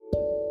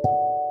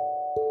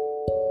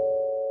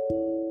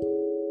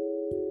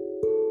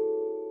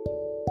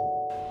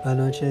Buenas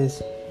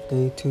noches,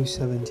 day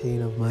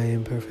 217 of my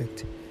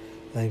imperfect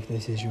life.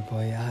 This is your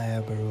boy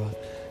Yahya Barua.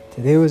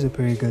 Today was a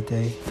pretty good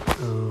day.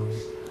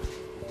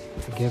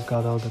 I give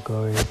God all the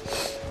glory.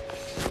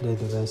 Did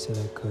the best that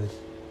I could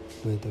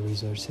with the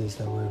resources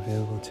that were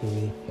available to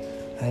me.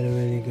 I had a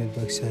really good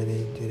book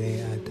signing today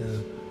at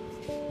the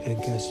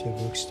Lancaster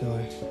bookstore,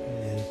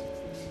 and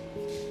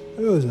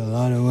it was a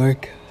lot of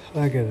work.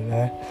 Not gonna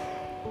lie.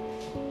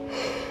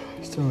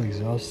 Still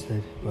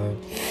exhausted, but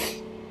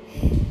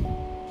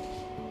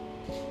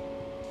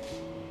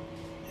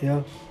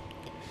yeah,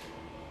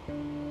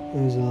 it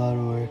was a lot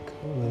of work,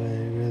 but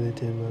I really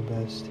did my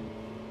best,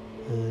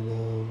 and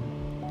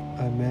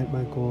I met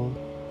my goal.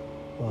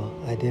 Well,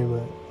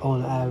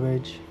 on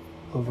average,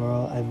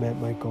 overall, I met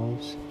my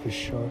goals for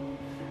sure.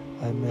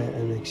 I met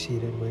and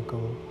exceeded my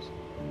goals,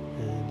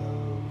 and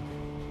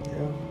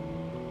yeah,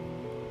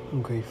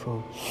 I'm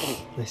grateful.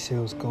 My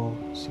sales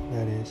goals,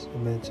 that is. I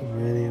met some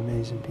really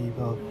amazing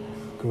people,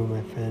 grew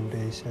my fan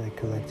base, and I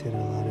collected a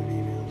lot of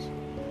emails.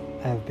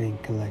 I have been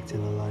collecting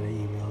a lot of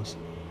emails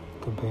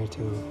compared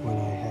to when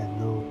I had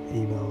no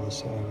email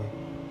whatsoever.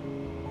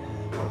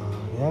 And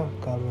yeah,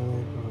 got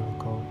really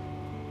cool.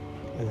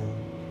 And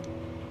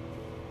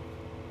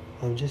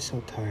I'm just so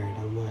tired.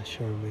 I'm not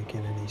sure I'm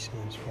making any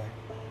sense, but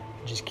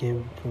I just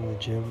came from the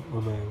gym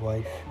with my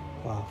wife.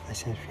 Wow, I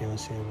said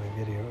fiance in my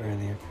video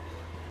earlier.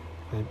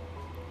 But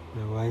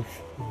my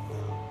wife, and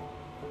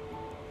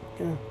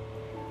yeah,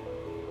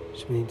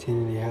 just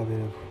maintaining the habit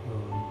of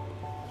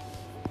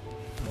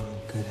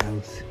good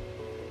health.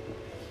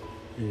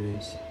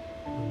 Anyways,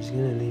 I'm just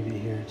gonna leave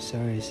it here.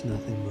 Sorry, it's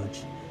nothing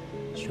much.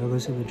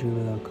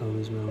 strugglesofadreamer.com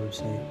is my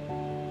website.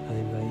 I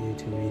invite you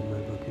to read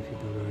my book if you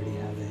don't already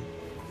have it.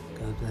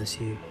 God bless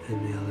you,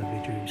 and may all of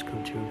your dreams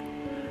come true.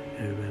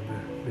 And remember,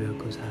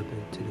 miracles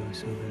happen to those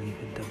who believe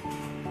in them.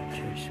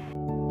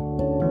 Cheers.